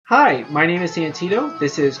Hi, my name is Santito.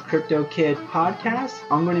 This is Crypto Kid Podcast.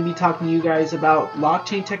 I'm going to be talking to you guys about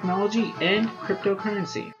blockchain technology and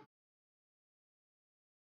cryptocurrency.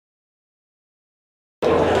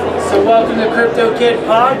 So welcome to Crypto Kid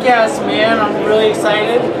Podcast, man. I'm really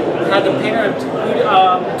excited. I had the planner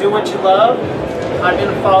of do what you love. I've been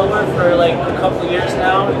a follower for like a couple of years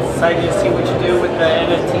now. Excited to see what you do with the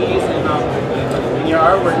NFTs and your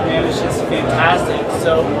artwork, man. It's just fantastic.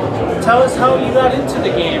 So tell us how you got into the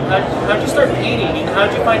game. How'd you start painting, and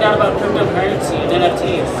how'd you find out about cryptocurrency and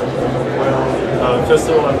NFTs? Well, first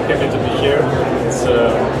of all, I'm happy to be here. It's an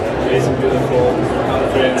amazing, beautiful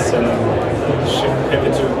conference, and I'm happy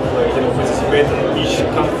to participate in each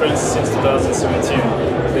conference since 2017.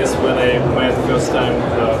 This when I met first time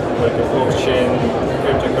a blockchain,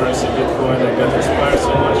 cryptocurrency, Bitcoin. I got inspired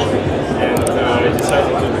so much, and I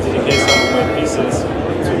decided to dedicate some of my pieces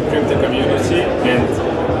to crypto community and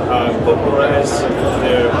popularize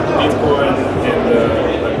the Bitcoin and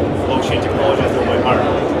blockchain technology through my art.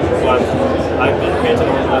 But I've been painting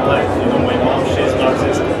all my life. My mom, she's an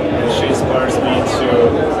artist, and she inspires me to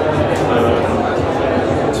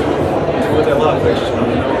do what I love.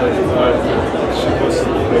 Actually, she was an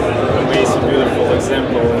amazing, beautiful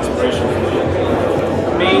example, inspiration for me.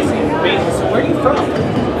 Amazing. So where are you from?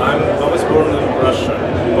 I was born in Russia,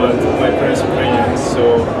 but my parents are Ukrainian,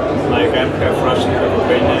 so I'm half Russian, half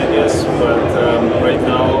Ukrainian, I guess. But right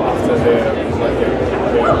now, after the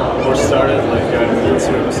war started, I'm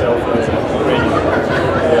considering myself as a Ukrainian.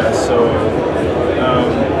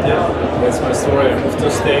 That's my story. I moved to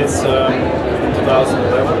the States in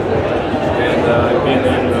 2011, and I've been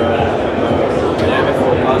in Miami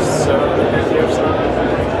for the past 7.5 years now.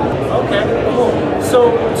 Okay, cool. So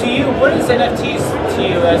to you, what is NFTs to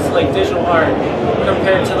you as digital art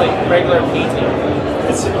compared to regular painting?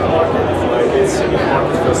 It's a new market. It's a new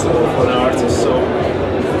market first of all for an artist. So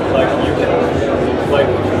you can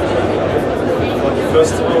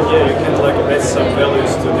first of all, you can add some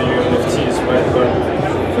values to the NFTs, right? But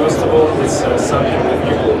first of all, it's something that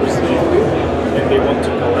people resonate with, and they want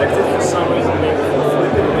to collect it for some reason, maybe for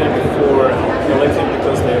flipping, maybe for collecting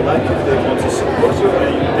because they like it, they want to support you,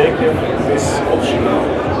 and they have this option now.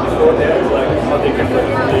 Before that, how they can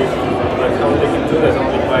do that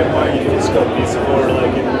only by buying physical piece, or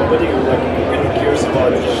nobody really cares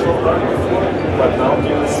about digital art before, but now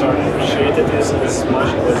people start to appreciate it as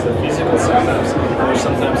much as the physical sometimes, or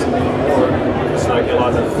sometimes even more, because a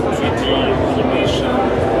lot of 3D animation,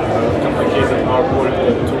 complicated artwork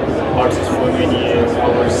that took artists for many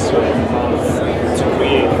hours or months to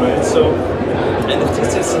create, right? So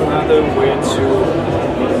NFTs is another way to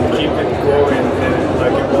keep it going and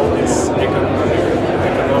all this economical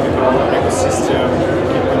ecosystem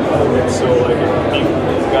keep it moving. So big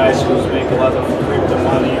guys who make a lot of crypto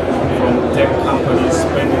money from tech companies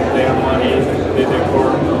spending their money that they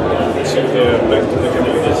pour back to the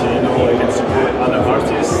community, and support other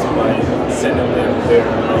artists by sending them their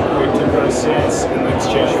cryptocurrencies in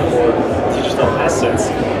exchange for digital assets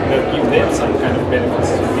that give them some kind of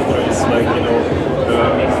benefits. Either it's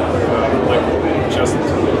just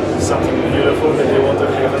something beautiful that they want to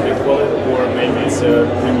have and they call it, or maybe it's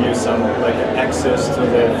bring you some access to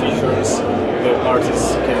the features that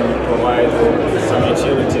artists can provide, or some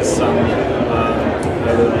utilities, some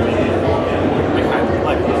behind.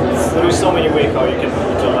 There is so many ways how you can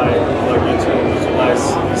utilize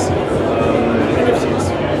these NFTs.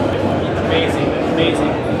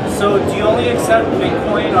 Amazing. So do you only accept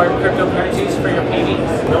Bitcoin or cryptocurrencies for your paintings?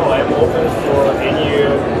 No, I'm open for any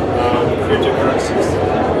cryptocurrencies,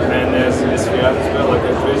 and as we have as well,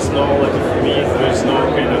 there is no for me there is no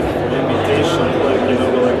kind of limitation.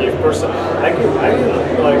 If person, I'm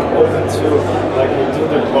open to do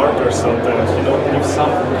the barter sometimes. If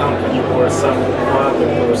some company or some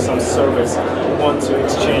product or some service want to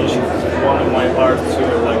exchange one of my art to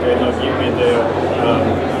give me the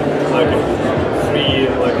free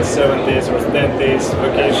 7 days or 10 days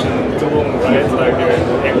vacation in Tulum, right?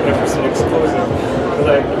 Everything exclusive.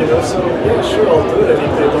 So yeah, sure, I'll do that.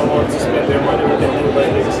 If they don't want to spend their money, we can do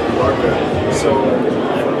this barter. So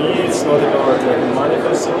for me, it's not about money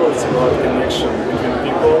first of all, it's about connection between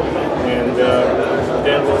people, and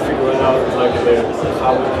then we'll figure it out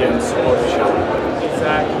how we can support each other.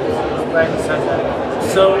 Exactly. I'm glad you said that.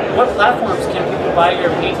 So what platforms can people buy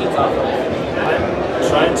your paintings off of? I'm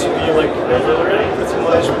trying to be everywhere pretty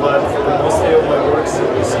much, but mostly of my works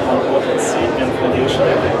is on OpenSea and Foundation,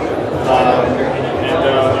 I think.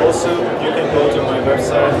 Also, you can go to my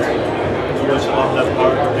website,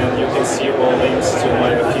 watchlove.art, and you can see all links to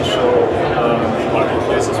my official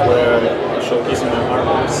marketplaces where I showcase my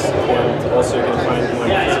artworks, and also you can find my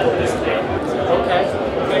physical piece there. Okay.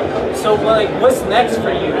 So, like, what's next for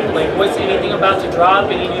you? Like, what's anything about to drop?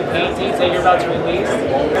 Any new paintings that you're about to release?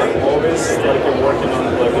 I'm always like working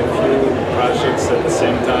on like a few projects at the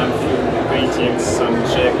same time, few paintings, some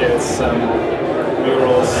jackets, some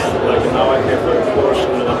murals. Like now I have a Porsche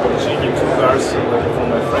and a Lamborghini, two cars. Like from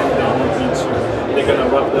my friend, they want me to. They're gonna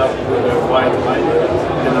wrap it up with a white liner,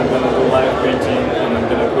 and I'm gonna do live painting, and I'm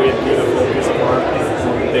gonna create beautiful piece of art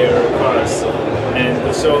on their cars.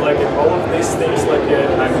 And so like all of these things, like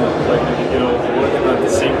I'm like working at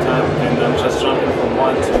the same time, and I'm just jumping from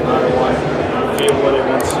one to another one. Feel what I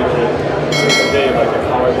want to do today, like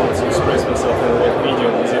how I want to express myself in what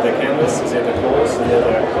medium. Is it a canvas? Is it a clothes? Is it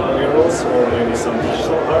a murals? Or maybe some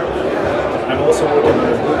digital art? I'm also working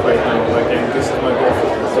on a book right now. Like, and this is my goal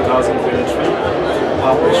for 2023 to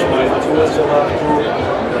publish my Tools to Love book.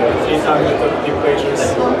 330 pages,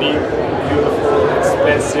 big, beautiful,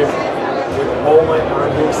 expensive. With all my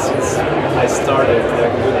artwork since I started,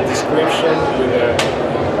 like with a description, with a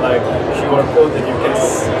like QR code that you can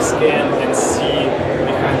scan and see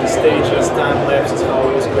behind the stages, time lapses, how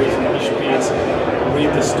I was creating each piece, read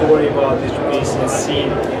the story about each piece and see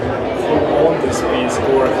who owned this piece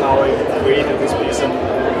or how I created this piece and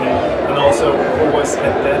also who was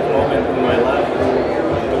at that moment in my life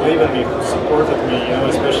who believed in me, who supported me,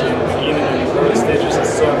 especially in the beginning and the early stages.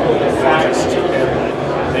 It's so important for artists to have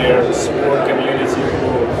their support community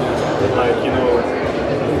who like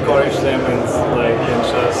encourage them and like and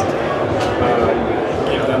just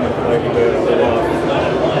give them like the love.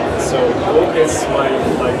 So book is my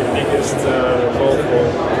like biggest goal for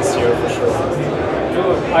this year for sure.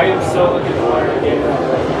 Dude, I am so looking forward to it.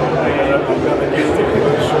 I'm gonna get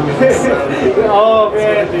the show. Oh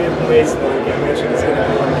man, it's gonna be amazing. Like I mentioned, it's gonna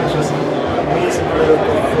be like just amazing,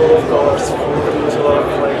 beautiful, full of colors, full of love,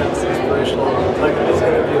 like it's inspirational. Like it's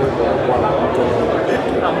gonna be like wow.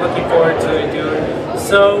 I'm looking forward to it, dude.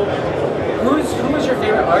 So, who was your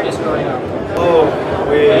favorite artist growing up? Oh,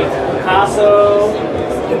 wait. Like Picasso.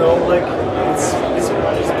 Like it's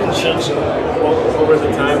been changing over the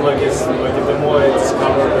time. Like it's like the more I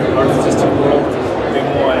discover the artistic world, the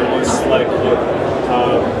more I was like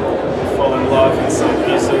fall in love in some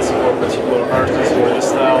pieces or particular artists or the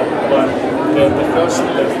style. But the first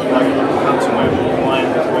that like come to my mind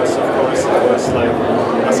was of course it was like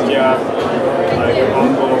A.K.A, like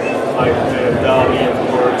Gordienko, like Dali of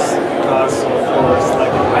course, Picasso of course.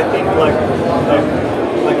 Like I think like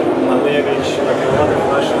Malevich, like a lot of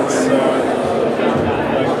Russians,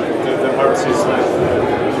 like the artists like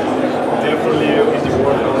definitely in the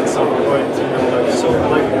world at some point, like so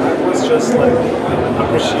like I was just like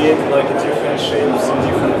appreciate like different shapes and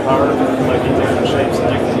different art, like in different shapes and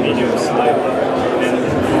different mediums, like and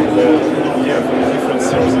from the different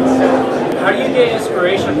sources. How do you get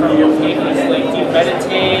inspiration from your paintings? Like, do you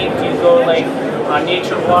meditate? Do you go like on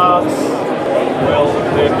nature walks? Well,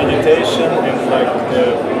 the meditation and like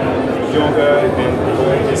the yoga and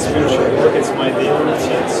all the spiritual work, it's my daily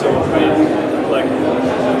routine. So I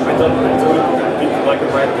don't do it like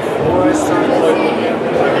right before I start like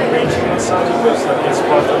a painting or something because like it's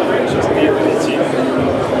part of it, just daily routine.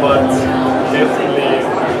 But definitely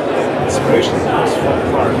inspiration comes from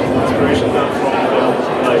art. Inspiration comes from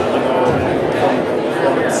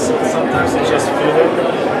sometimes you just feel it,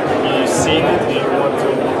 you see it, and you want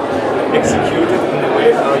to execute it in a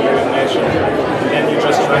way how you imagine, and you're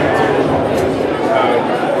just trying to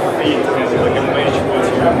feed and like match what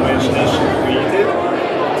your imagination created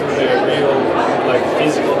to the real like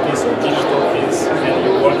physical piece or digital piece, and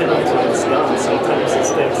you're working until it's done. Sometimes it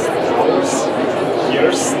takes hours,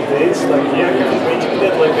 years, days. Like yeah, I can painting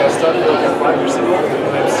that. Like I started like 5 years ago,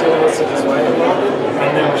 and I'm still not satisfied about it.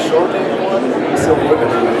 And then shorting one, I'm still working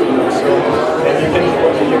on it. So and you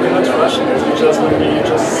cannot rush it. You just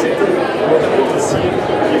sit and look at it and see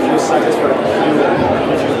if you're satisfied.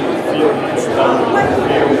 If you feel it's done,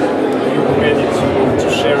 you're ready to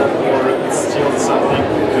share it, or it's still something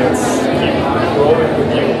that's keep growing with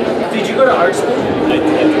you. Did you go to art school? I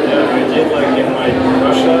did like in my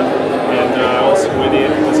Russia, and I also went in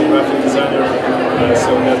as a graphic designer.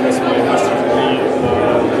 So that was my master's degree,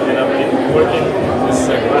 and I've been working as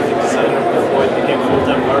a graphic designer before I became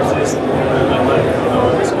full-time artist. In my life,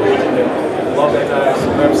 I was creating the logotypes,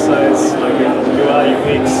 websites, like UI,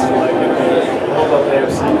 UX, like mobile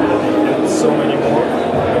apps, and so many more.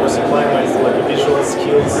 I was applying my like visual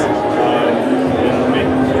skills and make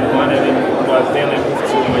money. But then I moved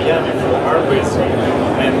to Miami for art based,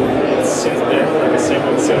 and since then, like I said,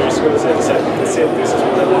 with Sergey schools, I decided that's it. This is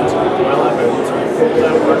what I want to do in my life. I want to be a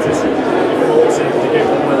full-time artist. If I always dedicate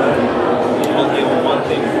all my life, only on one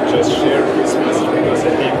thing, just share this message, because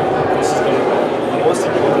I think this is the most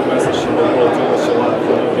important message in the world to us a lot.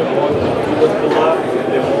 The more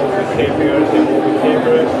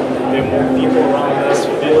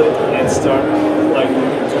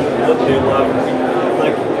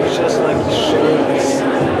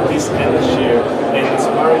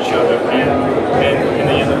other, and in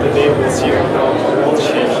the end of the day, we'll see how the world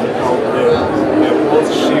changes, how the world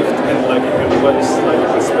shift, and like everybody's like,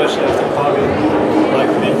 especially after COVID,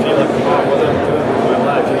 like they feel like, wow, what I'm doing with my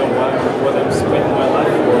life, you know, what I'm spending my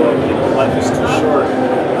life for, like, you know, life is too short,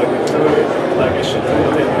 like do it, like I should do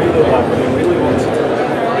what I really love, what I really want to do.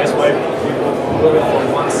 That's why people move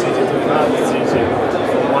from one city to another city,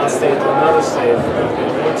 from one state to another state, they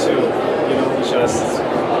want to, you know, just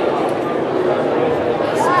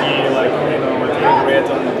be like, you know, like regret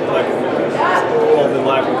on like all the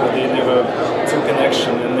life because they never took an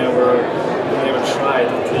action and never tried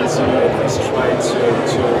at least, you know, at least try to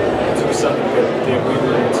do something that they really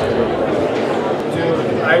want to do.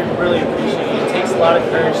 Dude, I really appreciate it. It takes a lot of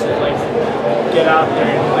courage to like get out there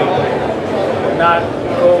and like not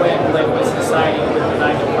go in like with society with the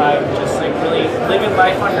 9 to 5, just like really living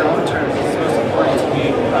life on your own terms is most important to me.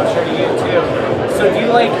 I'm sure to you too. So do you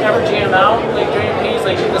like ever jam out like during your days,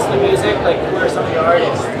 like you listen to music, like who are some of your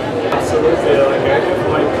artists? Absolutely, like I have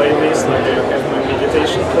my playlist, like I have my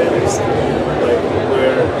meditation playlist, like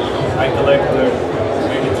where I collect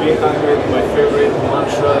maybe 300 my favorite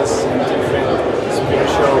mantras and different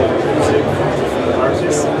spiritual music from different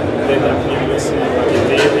artists. Then I've been listening like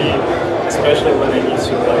daily, especially when I need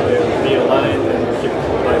to like be aligned and keep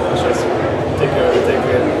like just take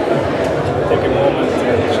a moment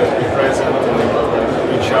and just be present and like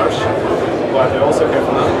recharge. But I also have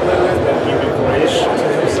another playlist that gives me courage to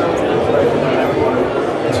do something, like when I want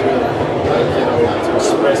to, like, you know, to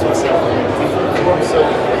express myself in a different form. So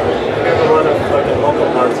I have a lot of like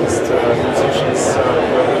local artists, musicians who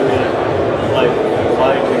I really like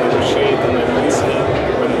and appreciate, and I'm listening.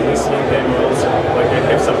 When I'm listening, then also like I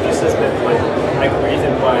have some pieces that like I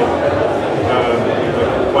created by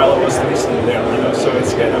like, while I was listening them, you know. So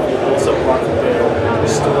it's kind of also part of the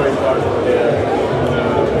story, part of the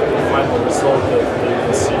final result that you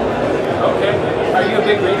can see. Okay. Are you a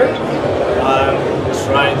big reader? I'm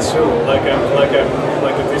trying to.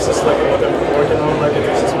 Like this is like what I'm working on. Like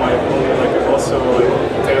this is my like also like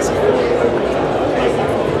task for like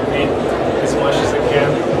read as much as I can,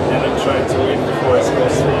 and I'm trying to read before I go to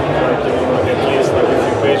sleep. Like, you know, like at least like a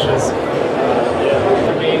few pages.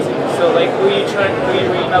 Yeah. Amazing. So like who are you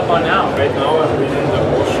reading up on now? Right now I'm reading the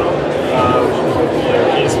Osho.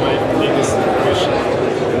 Yeah, he's my biggest inspiration,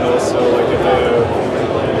 and also like the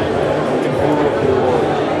guru who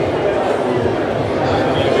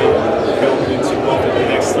really helped me to go to the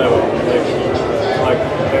next level. Like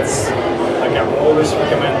that's like I always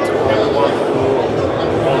recommend to everyone who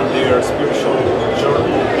on their spiritual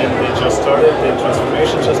journey and they just started, their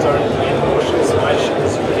transformation just started, read Osho as much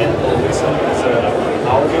as you can, or listen as an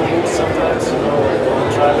audiobook sometimes, you know, while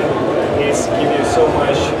traveling. It's give you so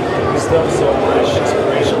much wisdom, so much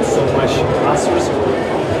inspiration, so much answers.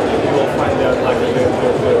 You will find that like the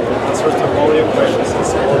answers to all your questions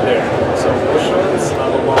is all there. So for sure, it's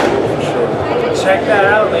number one for sure. Check that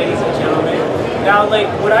out, ladies and gentlemen. Now, like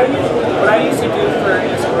what I used to do for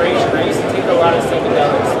inspiration, I used to take a lot of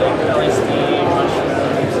psychedelics, like LSD,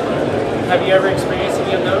 mushrooms. Have you ever experienced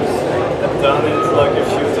any of those? I've done it like a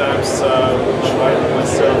few times. Tried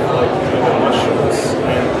myself like with the mushrooms,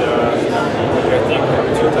 and I think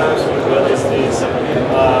 2 times with LSDs.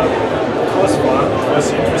 It was fun. It was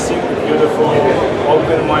interesting, beautiful,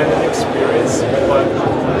 open-minded experience. But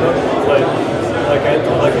not like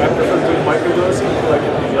I prefer doing microdosing, like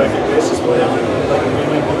a basis where I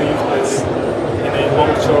really believe that's in a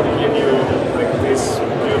long term give you like this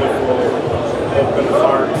beautiful open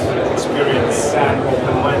heart experience and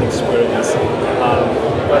open mind experience.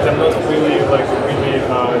 But I'm not really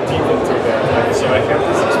deep into that. Like, so I have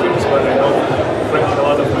this experience, but I know a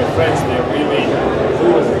lot of my friends, they're really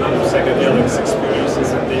good on psychedelics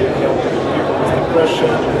experiences, and they help people with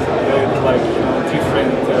depression, with like, you know,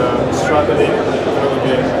 different struggling through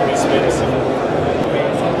this medicine.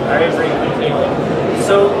 I agree completely.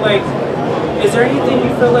 So, like, is there anything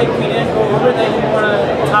you feel like we didn't go over that you want to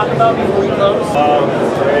talk about before we close?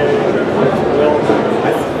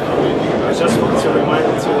 I just want to remind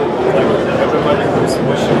to like everybody who's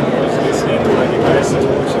watching, who's listening, like you guys that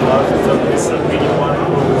watch a lot, don't listen to anyone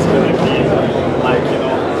who's gonna be like, you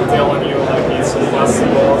know, telling you like it's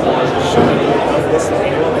impossible or you shouldn't. Don't listen to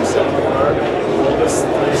anyone except your heart. Always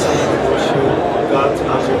listen to what you got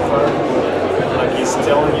as your heart, like he's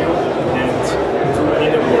telling you, and do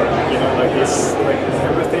inner work. You know, like it's like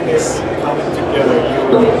everything is coming together.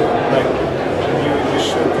 You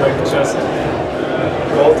should like just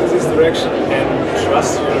go to this direction and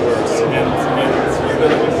trust the universe, and you're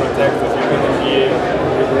gonna be protected, you're gonna be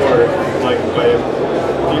rewarded like by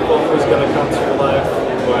people who's gonna come to your life,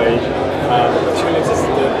 by opportunities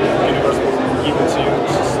that the universe will give it to you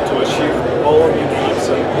to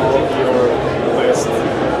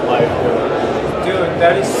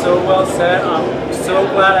so well said. I'm so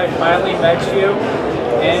glad I finally met you,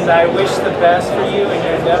 and I wish the best for you and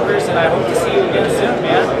your endeavors, and I hope to see you again soon,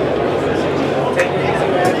 man. Take it easy,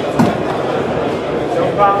 man.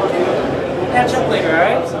 No problem, dude. We'll catch up later,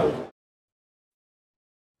 alright?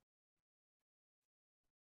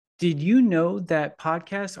 Did you know that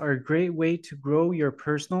podcasts are a great way to grow your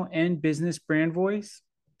personal and business brand voice?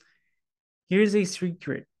 Here's a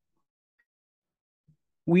secret.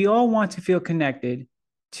 We all want to feel connected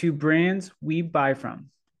to brands we buy from.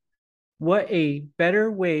 What a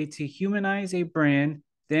better way to humanize a brand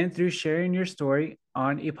than through sharing your story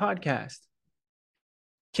on a podcast.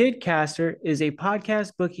 Kidcaster is a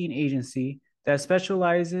podcast booking agency that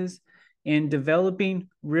specializes in developing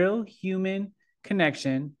real human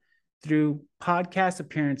connection through podcast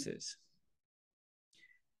appearances.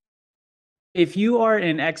 If you are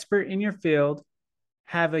an expert in your field,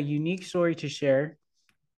 have a unique story to share,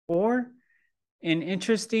 or an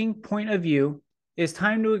interesting point of view, it's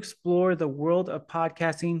time to explore the world of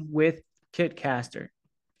podcasting with Kitcaster.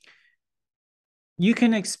 You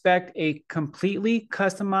can expect a completely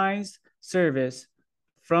customized service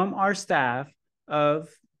from our staff of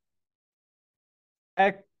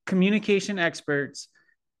communication experts.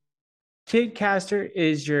 Kitcaster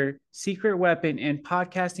is your secret weapon in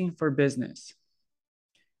podcasting for business.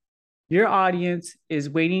 Your audience is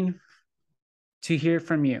waiting to hear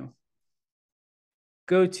from you.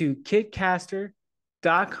 Go to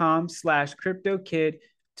kitcaster.com/CryptoKid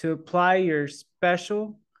to apply your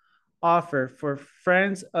special offer for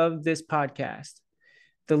friends of this podcast.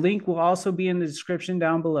 The link will also be in the description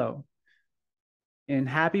down below. And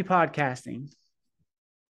happy podcasting.